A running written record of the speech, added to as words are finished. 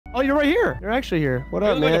Oh, you're right here. You're actually here. What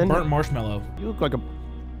up, You look man? like a burnt marshmallow. You look like a...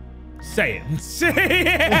 Say it. Say it.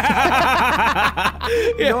 Yeah.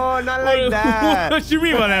 No, not like that. What you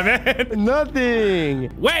mean by that, man?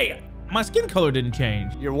 Nothing. Wait, my skin color didn't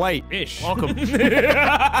change. You're white. Ish. Welcome.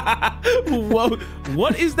 Whoa,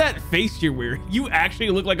 what is that face you're wearing? You actually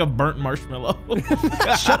look like a burnt marshmallow.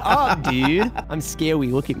 Shut up, dude. I'm scary.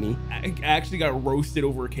 Look at me. I actually got roasted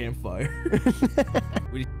over a campfire.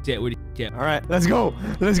 All right, let's go.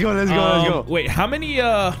 Let's go. Let's go. Let's go. Wait, how many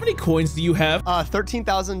coins do you have?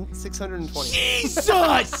 13,620.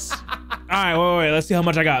 Jesus! All right, wait. Let's see how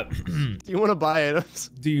much I got. Do you want to buy items?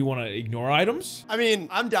 Do you want to ignore items? I mean,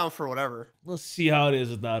 I'm down for whatever. Let's see how it is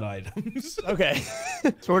without items. Okay.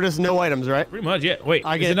 So we're just no items, right? Pretty much, yeah. Wait,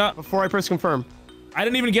 I is get it not? before I press confirm. I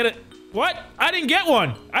didn't even get it. What? I didn't get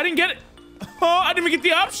one. I didn't get it. Oh, I didn't even get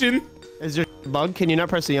the option. Is there a bug? Can you not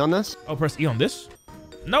press E on this? Oh, press E on this?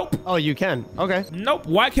 Nope. Oh, you can. Okay. Nope.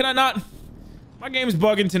 Why can I not? My game's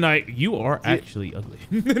bugging tonight. You are actually ugly.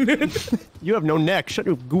 You have no neck. Shut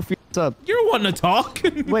your goofy ass up. You're wanting to talk.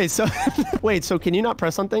 Wait, so can you not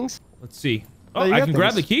press on things? Let's see. Oh, you I got can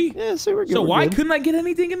grab the things. key. Yeah, so we're good. So we're why good. couldn't I get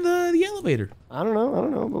anything in the elevator? I don't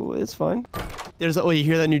know, but it's fine. There's oh, you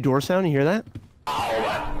hear that new door sound? You hear that?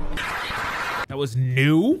 That was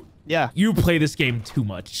new? Yeah. You play this game too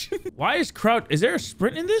much. Why is crowd? Is there a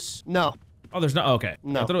sprint in this? No. Oh, there's not. Okay.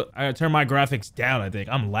 No. I gotta turn my graphics down, I think.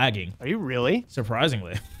 I'm lagging. Are you really?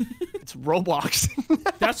 Surprisingly. It's Roblox.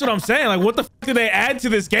 That's what I'm saying. Like, what the f did they add to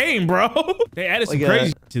this game, bro? They added some Like,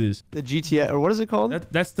 crazy to this. The GTA, or what is it called?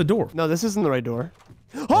 That's the door. No, this isn't the right door.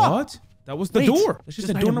 What? That was the Wait, door. That's just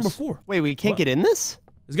just door items. number 4. Wait, we can't What? get in this?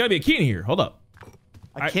 There's gotta be a key in here. Hold up.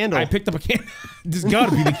 A candle. I picked up a candle. This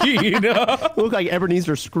gotta be the key. You know? You look like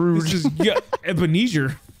Ebenezer Scrooge. This is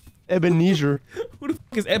Ebenezer. Ebenezer. Who the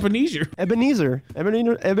f is Ebenezer?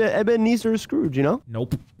 Ebenezer Scrooge, you know?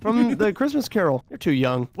 Nope. From the Christmas Carol. You're too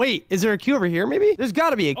young. Wait, is there a key over here maybe? There's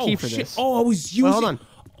gotta be a key for shit. this. Oh, I was using. Wait, hold on.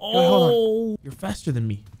 Oh, hold you're faster than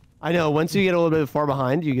me. I know, once you get a little bit far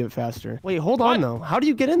behind, you get faster. Wait, hold on though. How do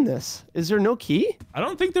you get in this? Is there no key? I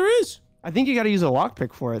don't think there is. I think you gotta use a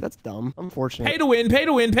lockpick for it. That's dumb. Unfortunate. Pay to win. Pay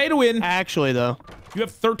to win. Pay to win. Actually though. You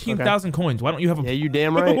have 13,000 coins. Why don't you have a? Yeah, you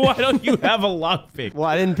damn right. Why don't you have a lockpick? Well,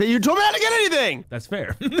 I didn't pay. You told me not to get anything. That's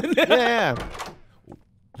fair. Yeah.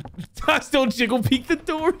 I still jiggle peek the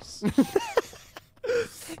doors.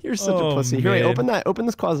 You're such a Oh, pussy. Here, wait, man. open that. Open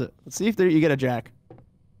this closet. Let's see if there you get a jack.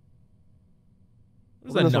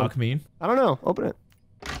 What does that knock mean? I don't know. Open it.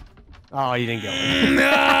 Oh, you didn't get one. No,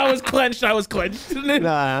 I was clenched. I was clenched.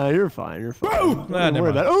 Nah, you're fine. You're fine. Nah, Don't never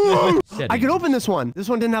worry about mind. it. Oh, I can open this one. This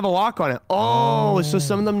one didn't have a lock on it. Oh, so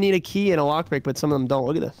some of them need a key and a lockpick, but some of them don't.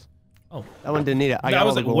 Look at this. Oh, That one didn't need it. I that got all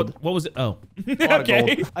was the like, gold. what was it? Oh, A lot of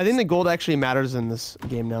okay. gold. I think the gold actually matters in this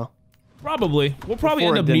game now. Probably. We'll probably Before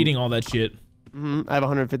end it up didn't. needing all that shit. I have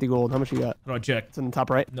 150 gold. How much you got? How do I check? It's in the top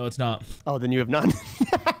right. No, it's not. Oh, then you have none.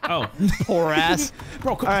 Oh. Poor ass.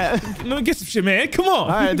 Bro, come All right. let me get some shit, man. Come on. All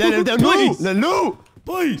right, then no, Please. no.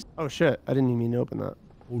 Please. Oh shit! I didn't even mean to open that.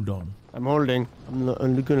 Hold on. I'm holding. I'm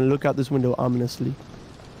gonna look out this window ominously.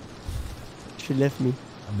 She left me.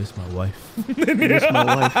 I miss my wife. I miss my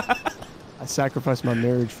life. I sacrificed my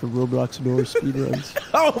marriage for Roblox door speedruns.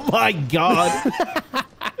 Oh my god.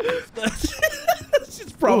 This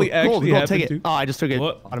is probably Gold, actually gold, happened take it. to. Oh, I just took it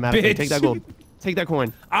What? automatically. Bitch. Take that gold. Take that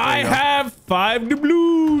coin. I There you go. have 5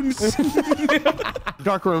 doubloons.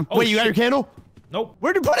 Dark room. Oh, Wait, you got your shit. candle? Nope.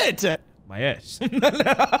 Where'd you put it? My ass.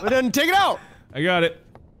 Well, then take it out. I got it.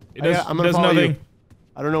 It does, I'm gonna does follow nothing. you.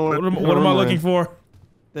 I don't know What am I looking for?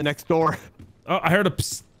 The next door. Oh, I heard a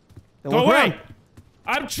psst. Then Go look away. around.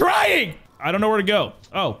 I'm trying. I don't know where to go.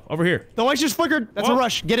 Oh, over here. The lights just flickered. That's Whoa. a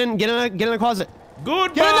rush. Get in the closet.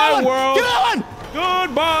 Goodbye, Get in that one. world. Get in that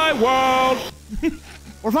Goodbye, world. one.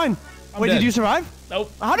 We're fine. Wait, dead. did you survive?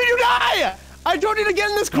 Nope. How did you die? I told you to get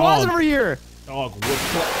in this closet Dog. over here. Dog,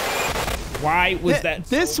 why was that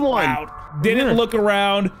This so one. loud? Didn't Here. look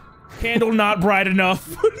around. Candle not bright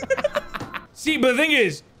enough. See, but the thing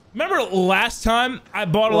is, remember last time I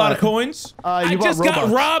bought a lot of What? coins? I You bought just got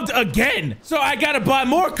Robux. robbed again. So I gotta buy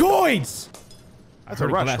more coins. That's a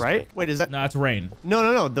rush, right? Wait, is that? No, it's rain.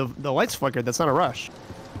 No. The lights flickered. That's not a rush.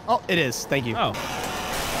 Oh, it is. Thank you. Oh,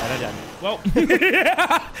 Right, I done. well,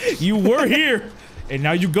 you were here, and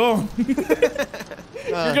now you're gone.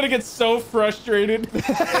 You're gonna get so frustrated.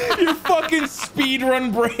 Your fucking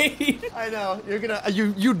speedrun brain. I know. You're gonna.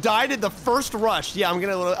 You died at the first rush. Yeah, I'm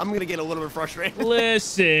gonna get a little bit frustrated.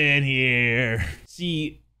 Listen here.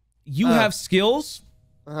 See, you have skills.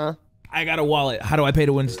 Uh huh. I got a wallet. How do I pay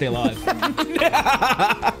to win to stay alive?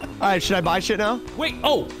 right, should I buy shit now? Wait,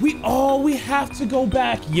 we have to go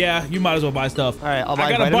back. Yeah, you might as well buy stuff. All right, I'll buy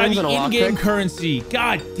I gotta buy vitamins and the a in-game lockpick. currency.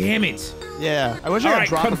 God damn it. Yeah, I wish I All could right,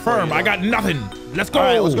 drop it for confirm. you, I got nothing. Let's go. All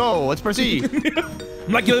right, let's go. Let's proceed.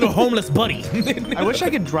 I'm like your little homeless buddy. I wish I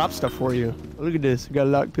could drop stuff for you. Look at this. We got a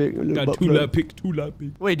lockpick. Got two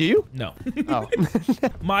lockpick. Wait, do you? No. Oh.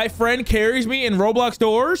 My friend carries me in Roblox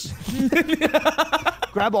doors.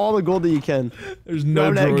 Grab all the gold that you can. There's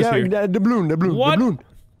no Grab drawers here. the balloon. What?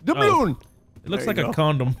 The balloon. It looks There like you a go.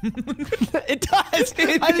 condom. It does.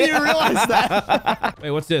 I didn't even realize that. Wait,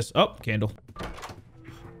 what's this? Oh, candle.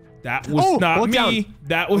 That was not look me. down.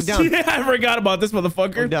 That was. Look down. I forgot about this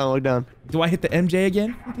motherfucker. Look down. Look down. Do I hit the MJ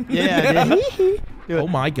again? Yeah. Do it. Oh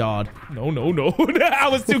my god. No. I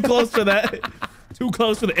was too close for that. Too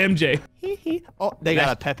close for the MJ. Oh, they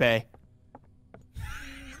got a Pepe.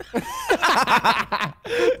 But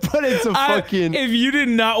it's a fucking If you did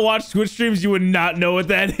not watch Twitch streams, you would not know what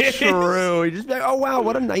that is. true. You just be like, oh wow,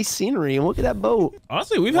 what a nice scenery. And look at that boat.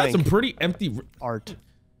 Honestly, we've had some pretty empty Art.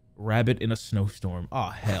 rabbit in a snowstorm. Oh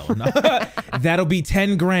hell no. That'll be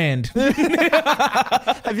 10 grand.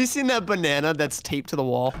 Have you seen that banana that's taped to the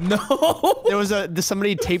wall? No. There was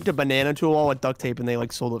somebody taped a banana to a wall with duct tape and they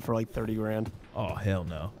like sold it for like 30 grand. Oh hell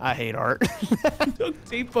no. I hate art. Duct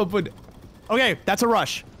tape up a... Okay, that's a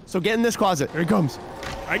rush. So get in this closet. Here he comes.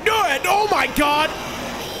 I knew it! Oh my god!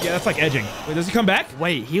 Yeah, that's like edging. Wait, does he come back?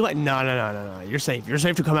 Wait, he like no. You're safe. You're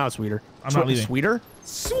safe to come out, sweeter. I'm not leaving. Sweeter?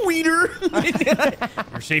 Sweeter!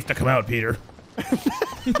 You're safe to come out, Peter.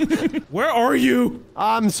 Where are you?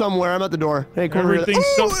 I'm somewhere. I'm at the door. Hey, come over here. Everything's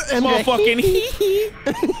so small fucking.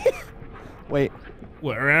 Wait.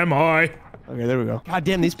 Where am I? Okay, there we go. God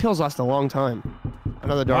damn, these pills last a long time.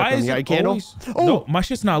 Another dark Why one. is You got it a candle? always... Oh! No, my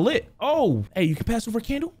shit's not lit. Oh, hey, you can pass over a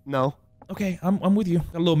candle? No. Okay, I'm with you.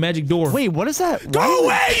 Got a little magic door. Wait, what is that? Go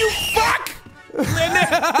away, you fuck!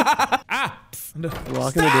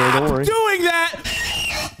 Locking the door, don't worry. doing that!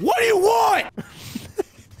 What do you want?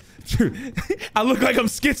 I look like I'm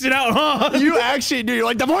sketching out, huh? You actually do. You're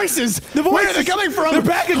like, the voices! The voices! Where are they coming from? They're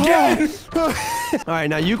back again! All right,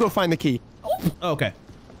 now you go find the key. Okay.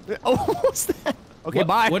 Oh, what's that? Okay,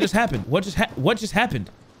 bye. What just happened? What just happened?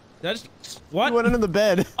 That just, what? You went under the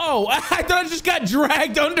bed. Oh, I thought I just got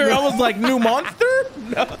dragged under. I was like, new monster?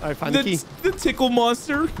 No. All right, find the key. The tickle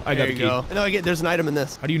monster. I got There the you key. go. No, there's an item in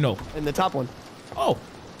this. How do you know? In the top one. Oh,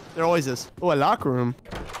 There always is. Oh, a locker room.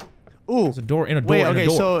 Ooh. there's a door in a door. Wait, in a okay,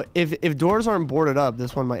 door. so if doors aren't boarded up,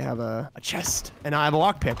 this one might have a chest. And I have a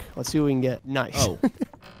lockpick. Let's see what we can get. Nice. Oh.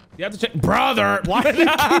 You have to check. Brother! Why do you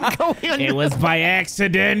keep going under? It was by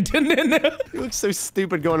accident. You look so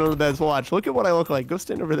stupid going under the beds. Watch. Look at what I look like. Go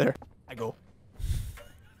stand over there. I go.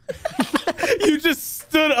 You just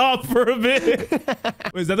stood up for a bit.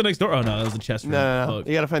 Wait, is that the next door? Oh no, that was the chest room. No. Fuck.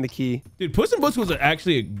 You gotta find the key. Dude, Puss in Boots was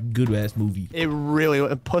actually a good ass movie. It really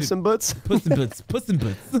was. Puss in Boots? Puss in Boots. Puss in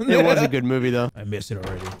Boots. It was a good movie, though. I miss it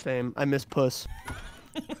already. Same. I miss Puss.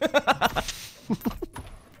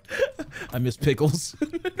 I miss pickles.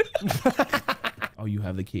 Oh, you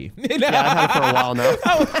have the key. Yeah, I've had it for a while now.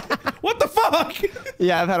 What the fuck?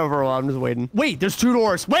 Yeah, I've had it for a while. I'm just waiting. Wait, there's 2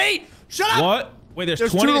 doors. Wait! Shut up! What? Wait, there's 2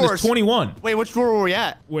 20 and doors. there's 21. Wait, which door were we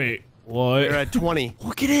at? Wait, what? We're at 20.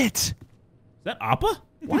 Look at it. Is that Appa?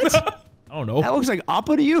 What? I don't know. That looks like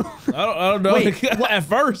Appa to you. I don't know. Wait, At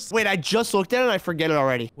first. Wait, I just looked at it and I forget it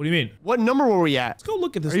already. What do you mean? What number were we at? Let's go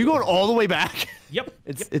look at this. Are you going all the way back? Yep.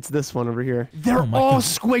 It's this one over here. They're Oh my all God.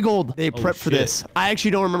 squiggled. They prepped for shit. this. I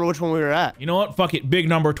actually don't remember which one we were at. You know what? Fuck it. Big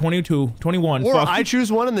number. 22, 21. Or Fuck. I choose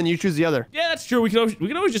one and then you choose the other. Yeah, that's true. We can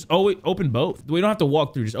always just open both. We don't have to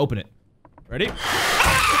walk through. Just open it. Ready?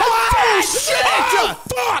 Oh, shit! Oh,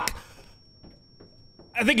 fuck!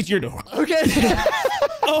 I think it's your door. Okay.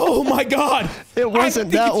 Oh my god! It wasn't I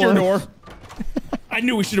think that it's your one. door. I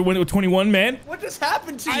knew we should have went with 21, man. What just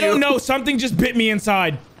happened to you? I don't know. Something just bit me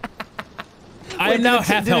inside. I am now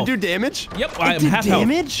half health. Did it do damage? Yep, I am did half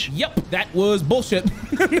damage? health. Yep, that was bullshit.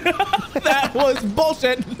 That was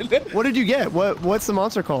bullshit. What did you get? What's the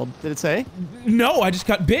monster called? Did it say? No, I just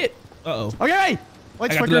got bit. Uh-oh. Okay. I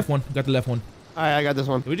got the left one. Got the left one. All right, I got this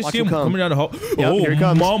one. Did we just Watch see him come. coming down the hall? Yep, Oh, here he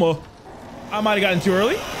comes. mama. I might have gotten too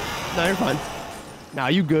early. No, you're fine. Nah,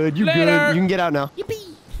 you good. You Later. good. You can get out now. You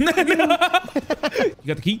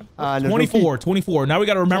got the key? There's no 24, 24. Now we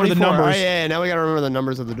got to remember the 24. numbers. Oh, yeah, now we gotta remember the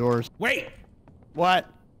numbers of the doors. Wait. What?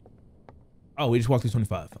 Oh, we just walked through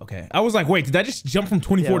 25. Okay. I was like, wait, did that just jump from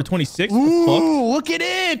 24 to 26? What the Ooh, look at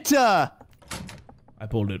it! fuck? I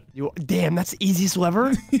pulled it. Damn, that's the easiest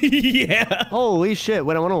ever. Yeah. Holy shit!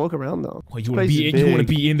 Wait, I want to look around though. Well, you want to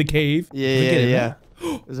be in the cave? Yeah, Look at it, yeah.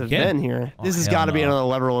 man. There's a Again? vent here. Oh, This has hell got to be no. another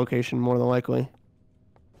lever location, more than likely.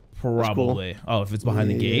 Probably. Cool. Oh, if it's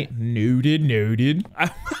behind the gate. Noted. I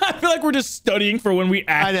feel like we're just studying for when we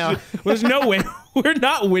actually. I know. There's no way we're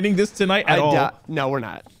not winning this tonight at all. No, we're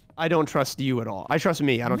not. I don't trust you at all. I trust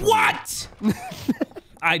me. I don't trust you.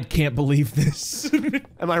 I can't believe this.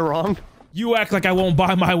 Am I wrong? You act like I won't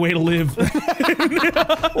buy my way to live.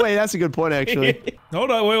 Wait, that's a good point, actually.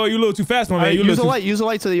 Hold on, wait, you're a little too fast, my man. Use a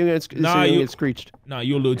light so that you get screeched. Nah,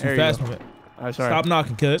 you're a little too fast, my man. I'm sorry. Stop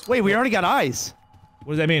knocking, cuz. Wait, we already got eyes.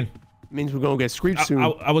 What does that mean? It means we're gonna get screeched soon.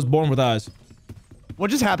 I was born with eyes. What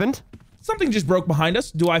just happened? Something just broke behind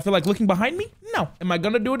us. Do I feel like looking behind me? No. Am I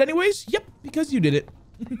gonna do it anyways? Yep, because you did it.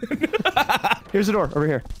 Here's the door, over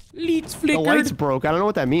here. Lights flickered. The lights broke. I don't know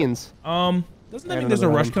what that means. Doesn't that mean there's a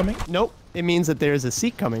rush coming? Nope. It means that there's a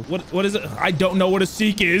seek coming. What is it? I don't know what a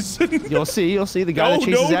seek is. You'll see. The guy that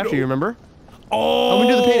chases after you, remember? Oh, we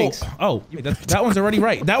do the paintings. Oh, wait, that one's already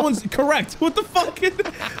right. That one's correct. What the fuck?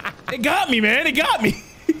 It got me, man. It got me.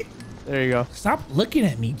 There you go. Stop looking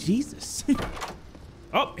at me, Jesus.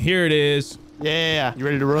 Oh, here it is. Yeah. You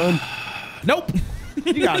ready to run? Nope.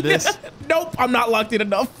 You got this. Nope. I'm not locked in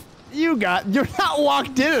enough. You're not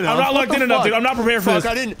locked in enough. I'm not locked in enough, dude. I'm not prepared for this.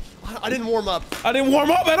 I didn't warm up. I didn't warm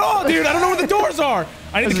up at all, dude. I don't know where the doors are.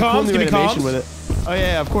 I need the comms. Give me comms. With it. Oh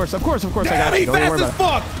yeah, of course. I got you. Don't fast as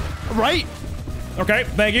fuck. Right. Okay,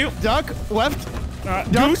 thank you. Duck, left.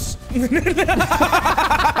 Goose.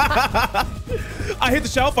 I hit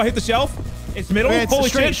the shelf. It's middle. Okay, Holy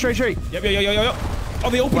straight, shit. Straight. Yep. Oh,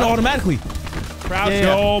 they open automatically. Crouch.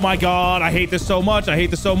 Yeah. Oh my god, I hate this so much.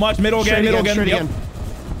 Middle again. Yep.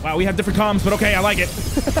 Wow, we have different comms, but okay, I like it.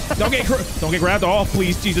 Don't get grabbed. Oh,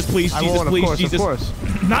 please, Jesus, please, Jesus. Of course.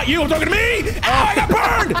 Not you. I'm talking to me. Oh, I got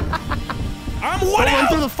burned. I'm one out. Run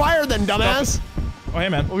through the fire, then, dumbass. Oh, hey,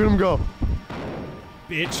 man. Look at him go.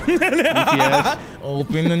 Bitch. BTS.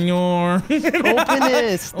 Open the door. Open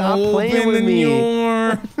it. Stop playing with me.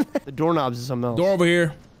 Door. The doorknobs is something else. Door over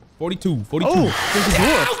here. 42. Oh, there's a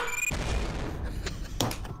door.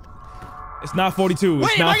 It's not 42.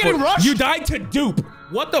 Wait, am I getting rushed? You died to dupe.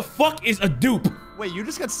 What the fuck is a dupe? Wait, you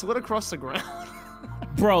just got slid across the ground?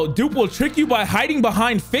 Bro, dupe will trick you by hiding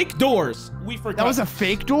behind fake doors. We forgot. That was a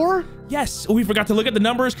fake door? Yes, we forgot to look at the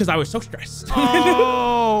numbers because I was so stressed.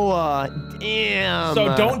 Oh, damn.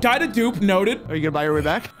 So don't die to dupe, noted. Are you gonna buy your way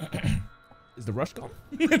back? Is the rush gone?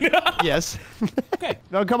 Yes. Okay.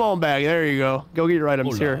 No, come on back. There you go. Go get your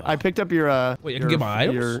items here. I picked up your, Wait, I can get my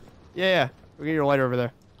items? Yeah. Go get your lighter over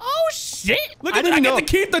there. Oh, shit. Look at that. I get to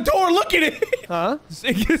keep the door. Look at it. Huh? It's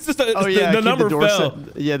just the number the door fell.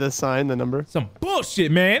 Yeah, the sign, the number. Some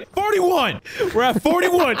bullshit, man. 41. We're at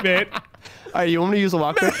 41, man. All right, you want me to use a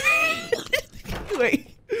lockpick?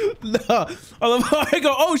 Wait. No. I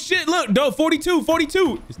go, oh, shit. Look. No,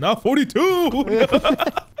 42. It's not 42.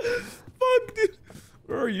 Fuck, dude.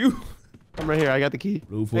 Where are you? I'm right here. I got the key.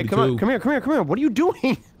 Blue 42. Hey, come here. What are you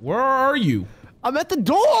doing? Where are you? I'm at the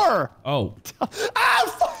door. Oh.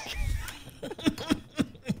 Ah, fuck.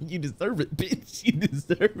 You deserve it, bitch. You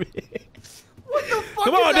deserve it. What the fuck?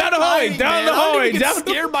 Come on, down the hallway. Down the hallway. I'm not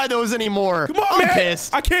scared by those anymore. Come on, I'm man.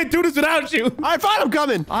 pissed. I can't do this without you. All right, fine. I'm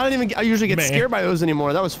coming. I usually get scared by those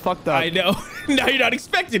anymore. That was fucked up. I know. Now you're not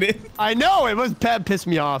expecting it. I know. It was pissed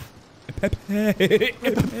me off.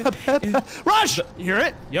 Rush! You hear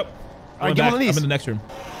it? Yep. All right, get one of these. I'm in the next room.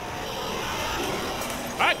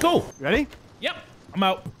 All right, cool. You ready? Yep. I'm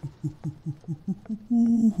out.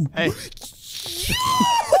 Hey.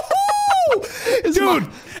 Dude,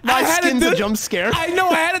 my skin's a jump scare. I know.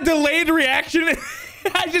 I had a delayed reaction.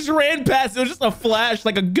 I just ran past. It was just a flash,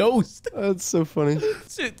 like a ghost. That's so funny.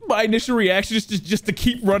 My initial reaction is just to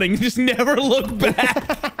keep running, just never look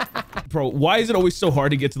back. Bro, why is it always so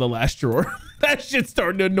hard to get to the last drawer? That shit's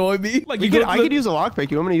starting to annoy me. Like I could use a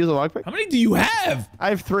lockpick. You want me to use a lockpick? How many do you have? I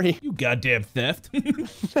have 3. You goddamn theft.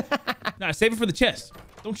 Nah, save it for the chest.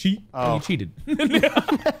 Don't cheat. Oh. You cheated.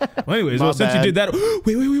 Well, anyways, since you did that.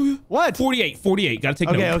 Wait. What? 48. Gotta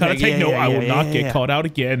take note. Gotta take note. I will not get caught out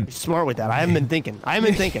again. You're smart with that. I haven't been thinking. I'm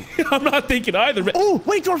not thinking either. Oh,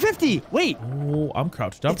 wait, door 50. Wait. Oh, I'm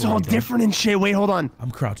crouched up. It's all different and shit. Wait, hold on.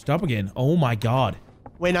 I'm crouched up again. Oh my god.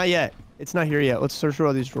 Wait, not yet. It's not here yet. Let's search through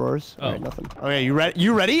all these drawers. Oh. All right, nothing. Okay, you ready?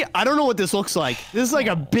 You ready? I don't know what this looks like. This is like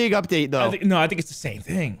a big update, though. I think it's the same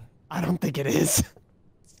thing. I don't think it is.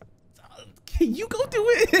 Can you go do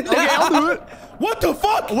it? Okay, I'll do it. What the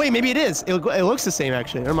fuck? Oh, wait, maybe it is. It looks the same,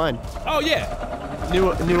 actually. Never mind. Oh, yeah.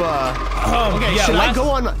 Okay, yeah, should I go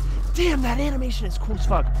on... Damn, that animation is cool as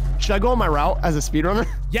fuck. Should I go on my route as a speedrunner?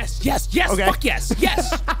 Yes. Okay. Fuck yes.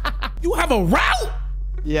 You have a route?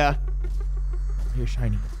 Yeah. You're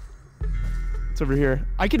shiny. It's over here.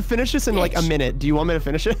 I can finish this in like a minute. Do you want me to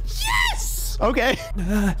finish it? Yes! Okay.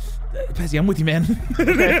 Pezzy, I'm with you, man.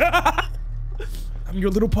 Okay. I'm your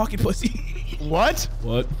little pocket pussy. What?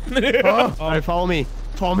 What? All right, follow me.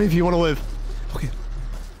 Follow me if you want to live. Okay.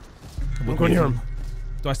 I'm going near him.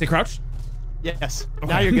 Do I stay crouched? Yes. Okay.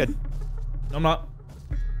 Now you're good. No, I'm not.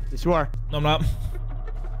 Yes, you are. No, I'm not.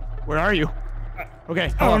 Where are you?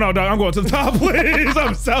 Okay. Oh no, dog, I'm going to the top, please.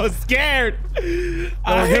 I'm so scared.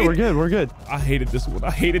 We're good. We're good. I hated this one.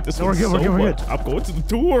 I hated this one We're good. so We're good. We're much. good. I'm going to the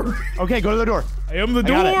door. Okay, go to the door. I am the I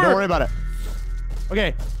door. got it. Don't worry about it.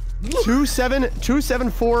 Okay.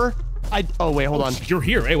 274. Oh wait, hold on. You're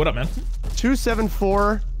here. Hey, what up, man?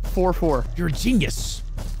 27444. You're a genius.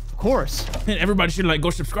 Of course. Everybody should like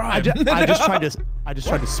go subscribe. I just tried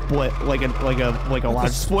to split like a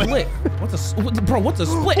live split. What's a split?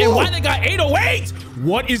 And why they got 808?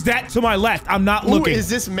 What is that to my left? I'm not looking. Who is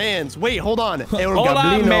this man's? Wait, hold on.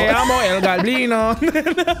 Hola, me amo El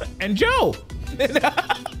Gablino. And Joe.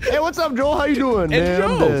 Hey, what's up, Joel? How you doing? And Man,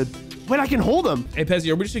 Joe. I'm dead. Wait, I can hold him. Hey,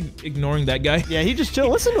 Pezzy, are we just ignoring that guy? Yeah, he just chill.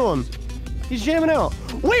 Listen to him. He's jamming out.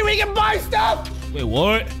 Wait, we can buy stuff. Wait,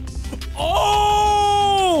 what?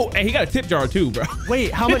 Oh! Hey, he got a tip jar too, bro.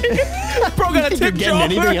 Wait, how much? Bro got a tip jar.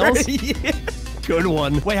 Anything else? Yeah. Good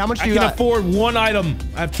one. Wait, how much do you I got? can afford one item.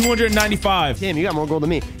 I have 295. Damn, you got more gold than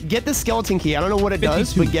me. Get the skeleton key. I don't know what it 52.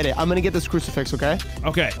 does, but get it. I'm gonna get this crucifix, okay?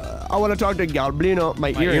 Okay. I want to talk to Galblino. My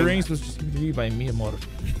earrings was just given to me by me amor.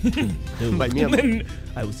 By me amor.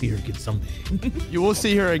 I will see her again someday. You will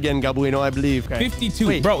see her again, Galblino, I believe. Okay. 52.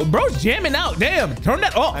 Wait. Bro's jamming out. Damn. Turn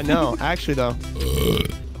that off. I know. Actually, though.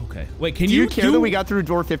 Okay. Wait, can do you care that we got through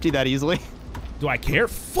door 50 that easily? Do I care?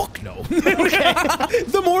 Fuck no.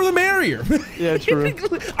 The more the merrier. Yeah, true.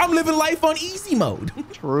 I'm living life on easy mode.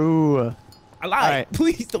 True. I lied. Right.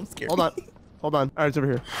 Please don't scare me. Hold on. Hold on. All right, it's over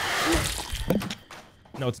here.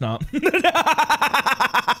 No, it's not.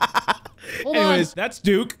 Hold Anyways, on. that's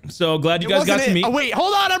Duke. So glad you guys got to meet. Oh, wait,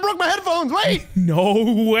 hold on. I broke my headphones. Wait. No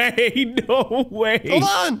way. No way. Hold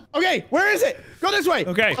on. Okay, where is it? Go this way.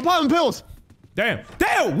 Okay. I'm popping pills. Damn.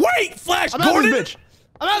 Damn. Wait, Flash I'm out Gordon. of this bitch.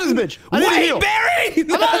 I'm out of this bitch. I need to heal. Barry.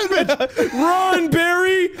 I'm out of this bitch. Run,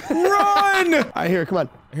 Barry. Run. All right, here, come on.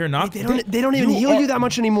 Here, knock. They don't even heal you that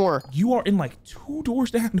much anymore. You are in like 2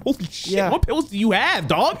 doors down. Holy shit. Yeah. What pills do you have,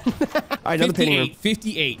 dog? All right, another painting room.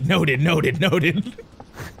 58. Noted.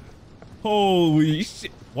 Holy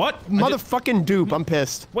shit. What? Motherfucking dupe. I'm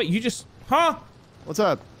pissed. Wait, you just... Huh? What's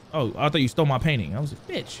up? Oh, I thought you stole my painting. I was like,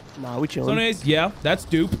 bitch. Nah, we So chilling. anyways, yeah, that's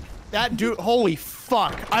dupe. That dude, holy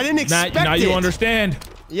fuck. I didn't expect Now it. you understand.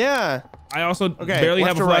 Yeah. I also Okay, barely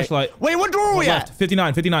left have a or right? flashlight. Wait, what door were we Left. at?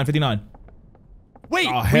 59. Wait,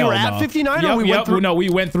 Oh, we hell were at no. 59 Yep, or we went through? No, we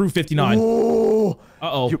went through 59. Oh.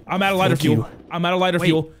 Uh-oh. I'm out of lighter Thank you. fuel. I'm out of lighter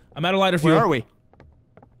fuel. I'm out of lighter fuel. Where are we?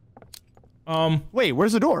 Wait,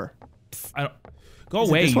 where's the door? I don't... Go Is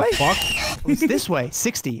it away, this you way? fuck. Oh, it's this way.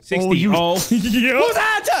 60. 60. Oh, you... Oh, yeah. What was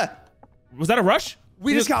that? Was that a rush?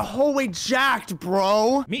 We just got hallway jacked,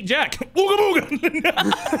 bro. Meet Jack. Ooga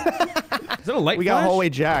booga. Is that a light We flash? got hallway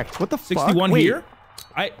jacked. What the fuck? 61 Wait, here?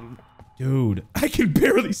 Dude, I can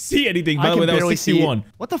barely see anything. By I the can way, that barely was see 61. it.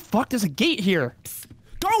 What the fuck? There's a gate here.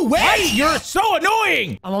 Go away! You're so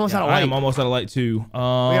annoying! I'm almost out of light. I am almost out of light too. We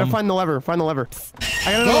gotta find the lever. Find the lever.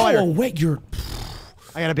 I got another Go lighter. away!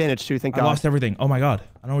 I got a bandage too. Thank I God. lost everything. Oh my God!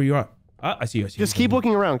 I know where you are. I see you. I see you. Just keep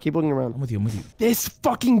looking around. Keep looking around. I'm with you. I'm with you. This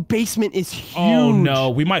fucking basement is huge. Oh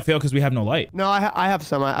no, we might fail because we have no light. No, I have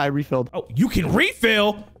some. I refilled. Oh, you can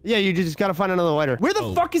refill. Yeah, you just gotta find another lighter. Where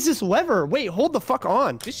the fuck is this lever? Wait, hold the fuck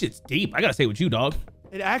on. This shit's deep. I gotta stay with you, dog.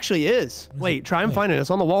 It actually is. Wait, try and find it.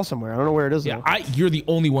 It's on the wall somewhere. I don't know where it is. Yeah, though. you're the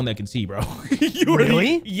only one that can see, bro.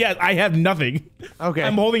 Really? Yes, I have nothing. Okay.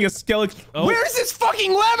 I'm holding a skeleton. Oh. Where is this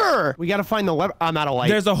fucking lever? We gotta find the lever. I'm out of light.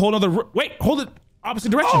 There's a whole other. Wait, hold it.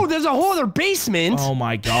 Opposite direction. Oh, there's a whole other basement. Oh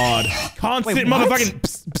my God. Constant Wait, what? motherfucking.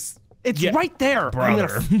 Psst, psst. It's Yeah. right there.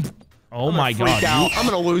 Brother. Oh my freak God. out. I'm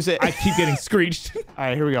gonna lose it. I keep getting screeched. All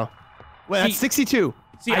right, here we go. Wait, that's See- 62.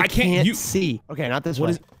 see, I can't- see. Okay, not this What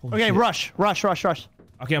way. is- holy Okay, shit. rush.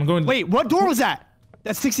 Okay, I'm going. Wait, what door was that?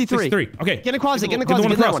 That's 63. 63. Okay. Get in the closet. Get in the Get closet. one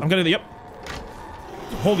Get that across. one. I'm gonna. Yep.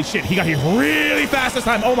 Holy shit, he got here really fast this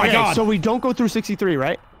time. Oh my Okay, God. so we don't go through 63,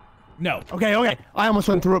 right? No. Okay. I almost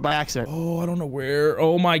went through it by accident. Oh, I don't know where.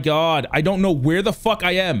 Oh my God. I don't know where the fuck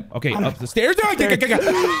I am. Okay, up the stairs.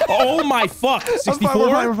 Oh my fuck. 64.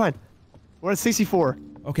 We're fine. We're at 64.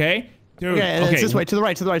 Okay. Dude. Okay, and it's this way. To the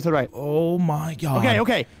right. Oh my God.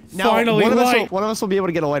 Okay. Now, Finally, one light. of us will be able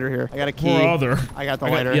to get a lighter here. I got a key. Brother. I got the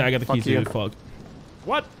lighter. Yeah, I got the Fuck keys you. too. Fuck.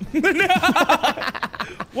 What?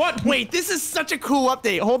 What? Wait, this is such a cool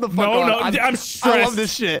update. Hold the fuck No, on. no, I'm stressed. I love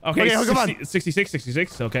this shit. Okay, come on. 66,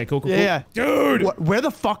 66. Okay, cool, cool, Yeah, cool. Dude. Where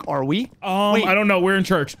the fuck are we? Wait. I don't know. We're in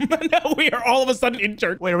church. No, we are all of a sudden in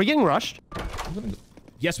church. Wait, are we getting rushed?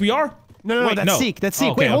 Yes, we are. No, Wait, that's Seek. That's Seek.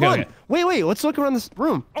 Oh, okay, wait, hold on. okay. Wait, let's look around this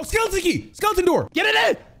room. Oh, skeleton key. Skeleton door. Get it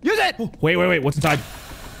in. Use it. Oh, wait. What's inside?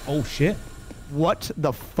 Oh, shit. What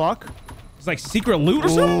the fuck? It's like secret loot or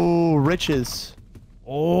something? Oh, riches.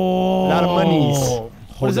 Oh. A lot of monies.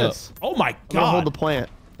 What is this? Oh, my I'm gonna God. hold the plant.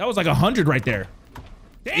 That was like 100 right there.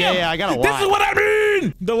 Damn. Yeah, I got a lot. This is what I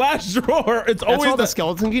mean. The last drawer. It's always all the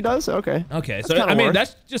skeleton key does? Okay. Okay, so I mean,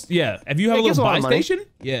 that's just, yeah. If you have a little buy station,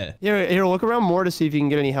 yeah. Here, look around more to see if you can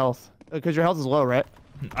get any health. Because your health is low, right?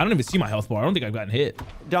 I don't even see my health bar. I don't think I've gotten hit.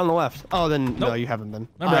 Down the left. Oh, then no, you haven't been.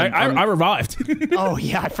 Remember, I revived. Oh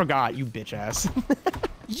yeah, I forgot. You bitch ass.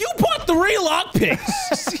 You bought 3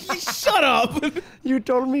 lockpicks. Shut up. You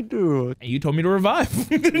told me to. And you told me to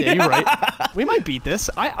revive. Yeah, you're right. We might beat this.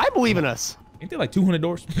 I believe in us. Ain't there like 200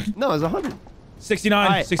 doors? No, it's 100. 69.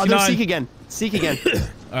 All right, 69. I'll go Seek again. Seek again. All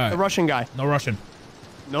right. The Russian guy. No Russian.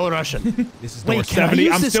 No Russian. This is door Wait, can 70.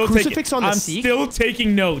 I use this crucifix on the Seek? still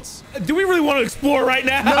taking notes. Do we really want to explore right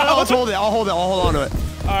now? No, let's hold it. I'll hold on to it.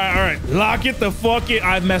 All right. Lock it the fuck it.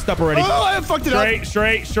 I've messed up already. Oh, I fucked it up.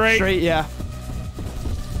 Straight. Straight, yeah.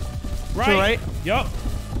 Right. To right. Yup.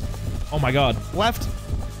 Oh my God. Left.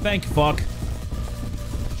 Thank fuck.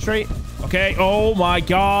 Straight. Okay. Oh my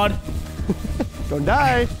God. Don't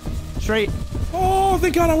die. Straight. Oh,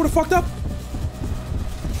 thank God I would have fucked up.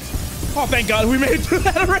 Oh, thank God we made it through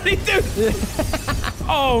that already, dude.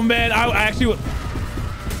 Oh man, I actually would.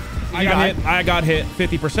 I got hit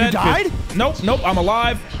 50%. You died? Nope, I'm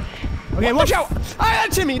alive. Okay, watch out. I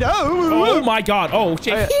got Timmy. No. Oh my God. Oh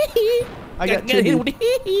shit. I got Timmy.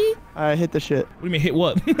 I hit the shit. What do you mean hit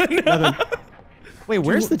what? Nothing. Wait,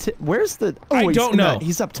 where's the? Oh, I don't know.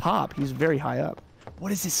 He's up top. He's very high up.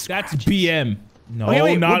 What is this? That's BM. No,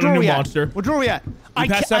 wait, not a new monster. What drawer are we at? We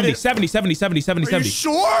passed 70. Are you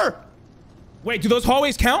sure? Wait, do those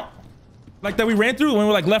hallways count? Like that we ran through when we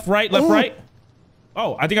were like left, right, left, right?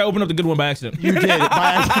 Oh, I think I opened up the good one by accident. You did.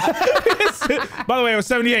 By the way, it was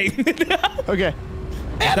 78. Okay.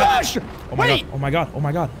 Ambush! Wait! Oh my God.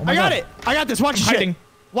 I got it. I got this. Watch this shit.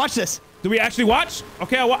 Watch this. Do we actually watch?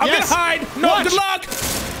 Okay, I'm gonna hide. No, watch. Good luck.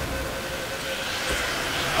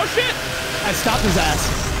 Oh shit! I stopped his ass.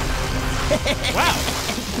 Wow.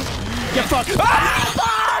 Get fucked. Ah,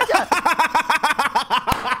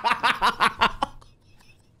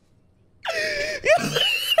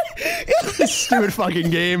 this stupid fucking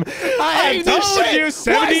game. I hate this told shit. you,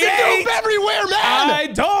 78. Why is it dope everywhere, man? I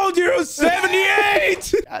told you,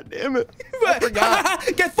 78. God damn it. I forgot.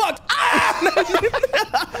 Get fucked.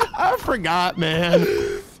 I forgot, man.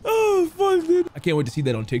 Oh, fuck, dude. I can't wait to see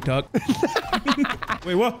that on TikTok.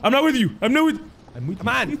 Wait, what? I'm not with you. I'm with you. Come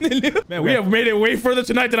on. Man, we have made it way further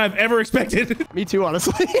tonight than I've ever expected. Me too,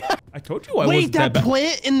 honestly. I told you I wasn't that bad.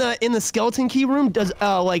 plant in the skeleton key room does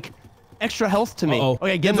like extra health to me.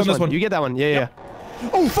 Okay, get this one. You get that one. Yeah.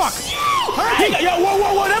 Oh fuck! All right. Yo,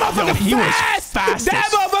 whoa! That motherfucker he was fast. Fast. That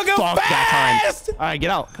motherfucker fast. That time. All right, get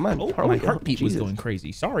out. Come on. Oh, my heartbeat was going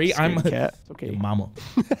crazy. Sorry, I'm a cat. Okay, mama.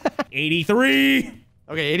 83.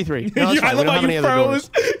 Okay, 83. No, I love how you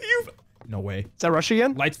froze. No way. Is that rush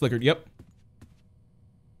again? Lights flickered. Yep.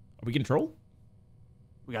 Are we getting trolled?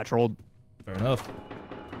 We got trolled. Fair enough.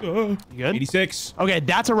 You good? 86. Okay,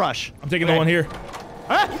 that's a rush. I'm taking the one here.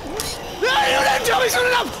 Ah! You didn't tell me soon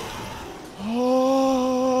enough!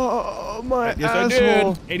 Oh, my yes,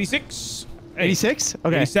 asshole. I did. 86. 86?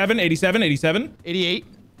 Okay. 87, 87, 87. 88.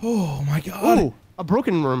 Oh, my God. Ooh, a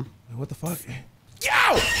broken room. Wait, what the fuck?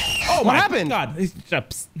 Yow! Oh, what happened? God.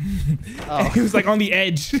 He was like on the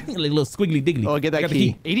edge. Like a little squiggly diggly. Oh, get that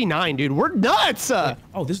key. 89, dude. We're nuts. Oh,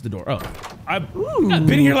 this is the door. Oh. I've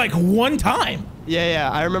been here like one time.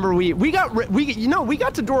 Yeah. I remember we got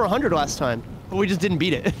to door 100 last time, but we just didn't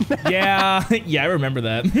beat it. Yeah, I remember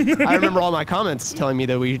that. I remember all my comments telling me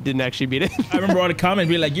that we didn't actually beat it. I remember all the comments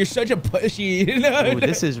being like, "You're such a pushy." Ooh,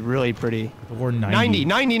 this is really pretty. Door 90.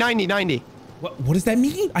 90. What does that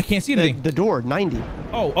mean? I can't see anything. The door 90.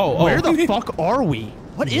 Oh. Where the fuck are we?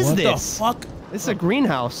 What is this? What the fuck? This is a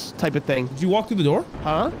greenhouse type of thing. Did you walk through the door?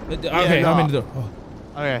 Huh? Okay, I'm in the door. Oh.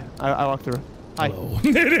 Okay, I walked through. Hi.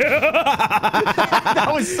 That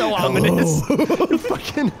That was so ominous.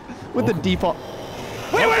 Fucking with the default.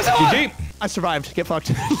 Wait, where's the one? I survived. Get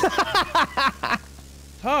fucked.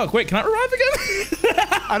 Oh, wait, can I revive again?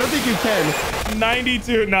 I don't think you can.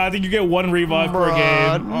 92. No, I think you get one revive per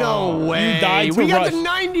game. No way. You died to We got rush. to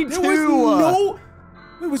 92. There was no...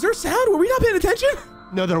 Wait, was there sound? Were we not paying attention?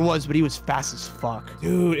 No, there was, but he was fast as fuck.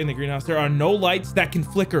 Dude, in the greenhouse, there are no lights that can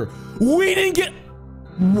flicker. We didn't get...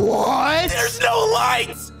 What? There's no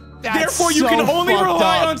lights! That's Therefore, you so can only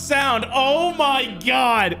rely up. on sound. Oh my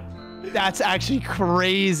God. That's actually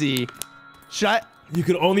crazy. You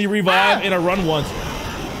can only revive in a run once.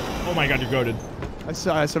 Oh my God, you're goaded. I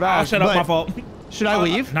survived. Oh, shut up, my fault. Should I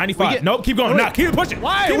leave? 95. Nope, keep going. No, keep pushing.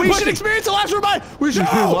 Why? We should experience the last room. We should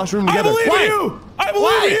experience the last room together. I believe in you. I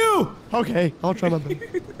believe in you. Okay, I'll try my best.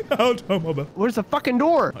 I'll try my best. Where's the fucking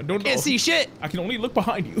door? I don't know. Can't see shit. I can only look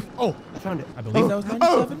behind you. Oh, I found it. I believe that was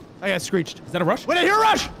 97. I got screeched. Is that a rush? Wait, I hear a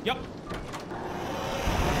rush. Yep.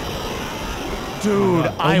 Dude,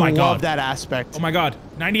 I love that aspect. Oh my God.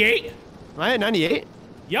 98? Am I at 98?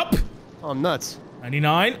 Yep. Oh, I'm nuts.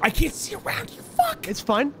 99? I can't see around you. Fuck. It's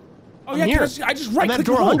fine. Oh, yeah, here. I just right-clicked. I'm at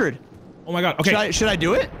door 100. Oh my God. Okay. Should I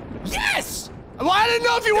do it? Yes. Well, I didn't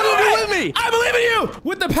know if you wanted to do it with me. I believe in you.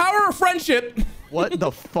 With the power of friendship. What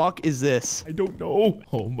the fuck is this? I don't know.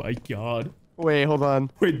 Oh my God. Wait, hold on.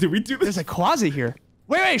 Wait, did we do this? There's a closet here.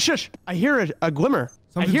 Wait, shush. I hear a glimmer.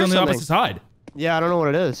 Something's on the opposite side. Yeah, I don't know what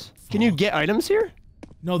it is. Can you get items here?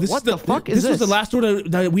 No, this what the fuck is this? This was the last door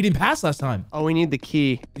that we didn't pass last time. Oh, we need the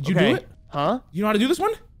key. Did you do it? Huh? You know how to do this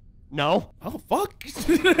one? No. Oh, fuck. Here's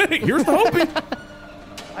the hoping.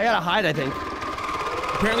 I gotta hide, I think.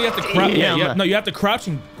 Apparently you have to crouch. Yeah, no, you have to crouch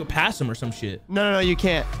and go past him or some shit. No, you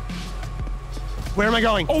can't. Where am I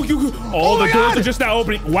going? Oh, the doors are just now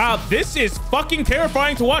opening. Wow, this is fucking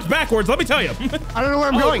terrifying to watch backwards, let me tell you. I don't know where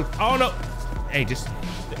I'm going. Oh, no. Hey, just...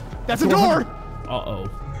 That's a door. Uh-oh.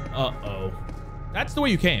 Uh-oh. That's the way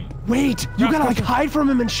you came. Wait, you gotta like hide from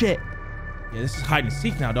him and shit. Yeah, this is hide and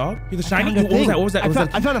seek now, dog. You're the shiny. What was that?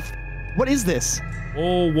 I found a... What is this?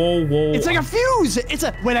 Whoa, whoa, whoa. It's like a fuse.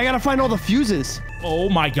 Wait, I gotta find all the fuses. Oh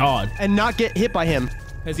my God. And not get hit by him.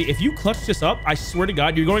 Hezzy, if you clutch this up, I swear to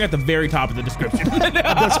God, you're going at the very top of the description.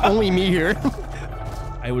 There's only me here.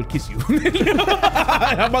 I will kiss you.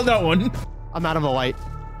 How about that one? I'm out of a light.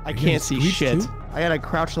 I can't see shit. I gotta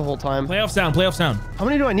crouch the whole time. Play off sound, play off sound. How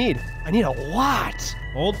many do I need? I need a lot.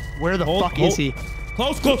 Hold. Where the fuck is he?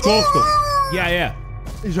 Close. Yeah.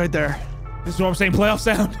 He's right there. This is what I'm saying, play off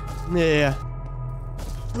sound. Yeah.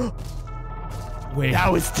 Wait.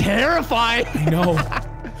 That was terrifying. I know.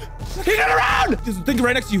 He's not around! There's a thing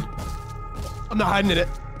right next to you. I'm not hiding in it.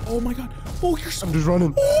 Oh my God. Oh, you're so... I'm just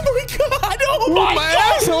running. Oh my God. Oh my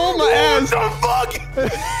ass. Oh my ass. What the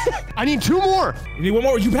fuck? I need 2 more. You need 1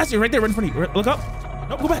 more. You passed it right there, right in front of you. Look up.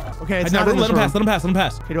 Nope, go back. Okay, it's not in this room. Let him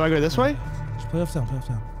pass. Okay, do I go this way? Just play off sound,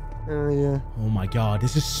 Yeah. Oh my God,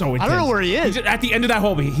 this is so intense. I don't know where he is. He's at the end of that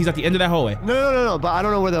hallway. He's at the end of that hallway. No, but I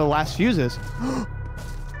don't know where the last fuse is.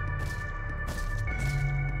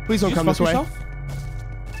 Please don't come this way.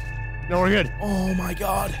 No, we're good. Oh my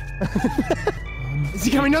God. Is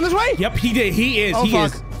he coming down this way? Yep, he did. He is. Oh, he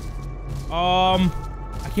fuck. is.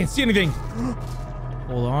 I can't see anything.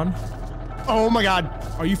 Hold on. Oh my God.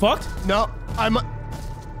 Are you fucked? No, I'm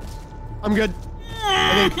good.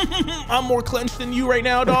 I'm more clenched than you right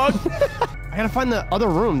now, dog. I gotta find the other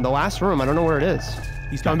room, the last room. I don't know where it is.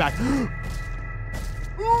 He's coming back.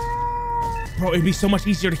 Bro, it'd be so much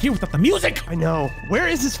easier to hear without the music. I know. Where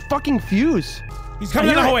is this fucking fuse? He's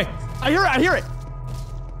coming down the hallway. I hear it.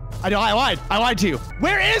 I lied to you.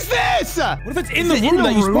 Where is this? What if it's in the room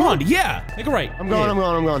that you spawned? Yeah. Make it right. I'm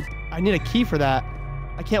going. I need a key for that.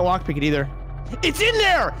 I can't lockpick it either. It's in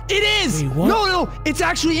there. It is. Wait, what? No. It's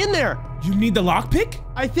actually in there. You need the lockpick?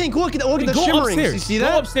 I think. Look at the shimmering. Upstairs. You see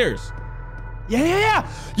that? Go upstairs. Yeah.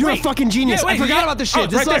 You're a fucking genius. I forgot about this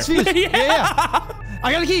shit. This right last fuse. Yeah.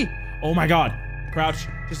 I got a key. Oh my God. Crouch,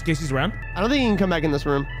 just in case he's around. I don't think he can come back in this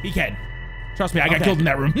room. He can. Trust me, I got killed in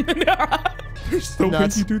that room. There's no way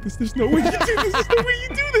you do this. There's no way you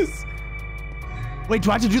do this. Wait, do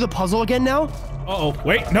I have to do the puzzle again now? Uh-oh.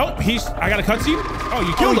 Wait, nope. I got a cutscene. Oh,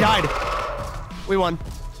 you killed him. He died. We won.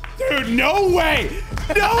 Dude, no way.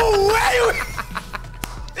 No way.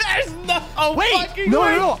 There's no fucking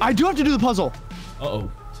way. No. I do have to do the puzzle.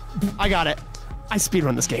 Uh-oh. I got it. I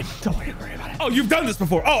speedrun this game. Don't worry about it. Oh, you've done this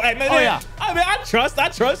before. Oh, and yeah. I mean, I trust.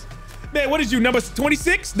 Man, what is you, number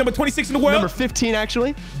 26? Number 26 in the world? Number 15,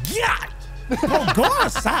 actually. Yeah. Oh, go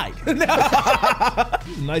outside.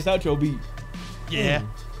 Nice outro beat. Yeah.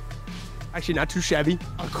 Actually, not too shabby.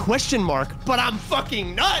 A question mark, but I'm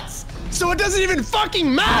fucking nuts. So it doesn't even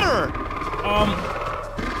fucking matter.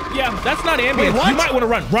 Yeah, that's not ambient. Wait, you might want to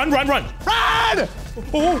run. Run. Run!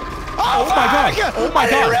 Oh my God. Oh my God. I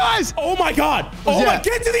didn't realize. Oh my God. Oh my,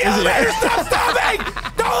 get to the elevator. Stop stopping.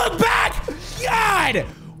 Don't look back. God.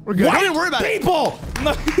 We're good. Don't even worry about people.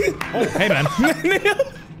 Oh, hey, man.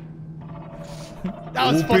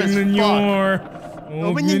 That was fun as fuck.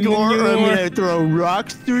 Open your door or I'm gonna throw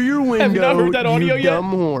rocks through your window. Have you not heard that audio you yet?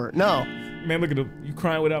 Dumb whore. No. Man, look at him. You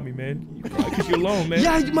crying without me, man. You cry because you're alone, man.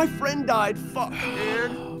 Yeah, my friend died. Fuck,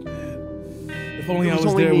 man. Oh, man. If only I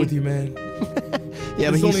was there with you, man.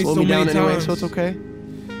 Yeah, but he slowed me down anyway, so it's okay.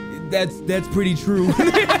 That's pretty true.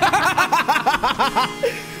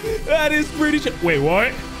 That is pretty true. Wait,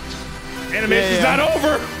 what? Animation's not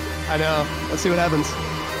over. I know. Let's see what happens.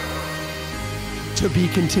 To be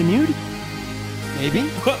continued? Maybe?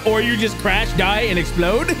 Or you just crash, die, and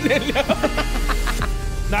explode?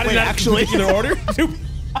 Not in that actually. particular order?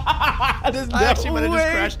 There's no actually, but I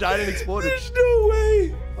just crashed, died, and exploded. There's no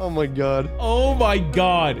way. Oh my god. Oh my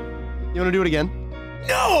god. You want to do it again?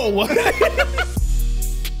 No!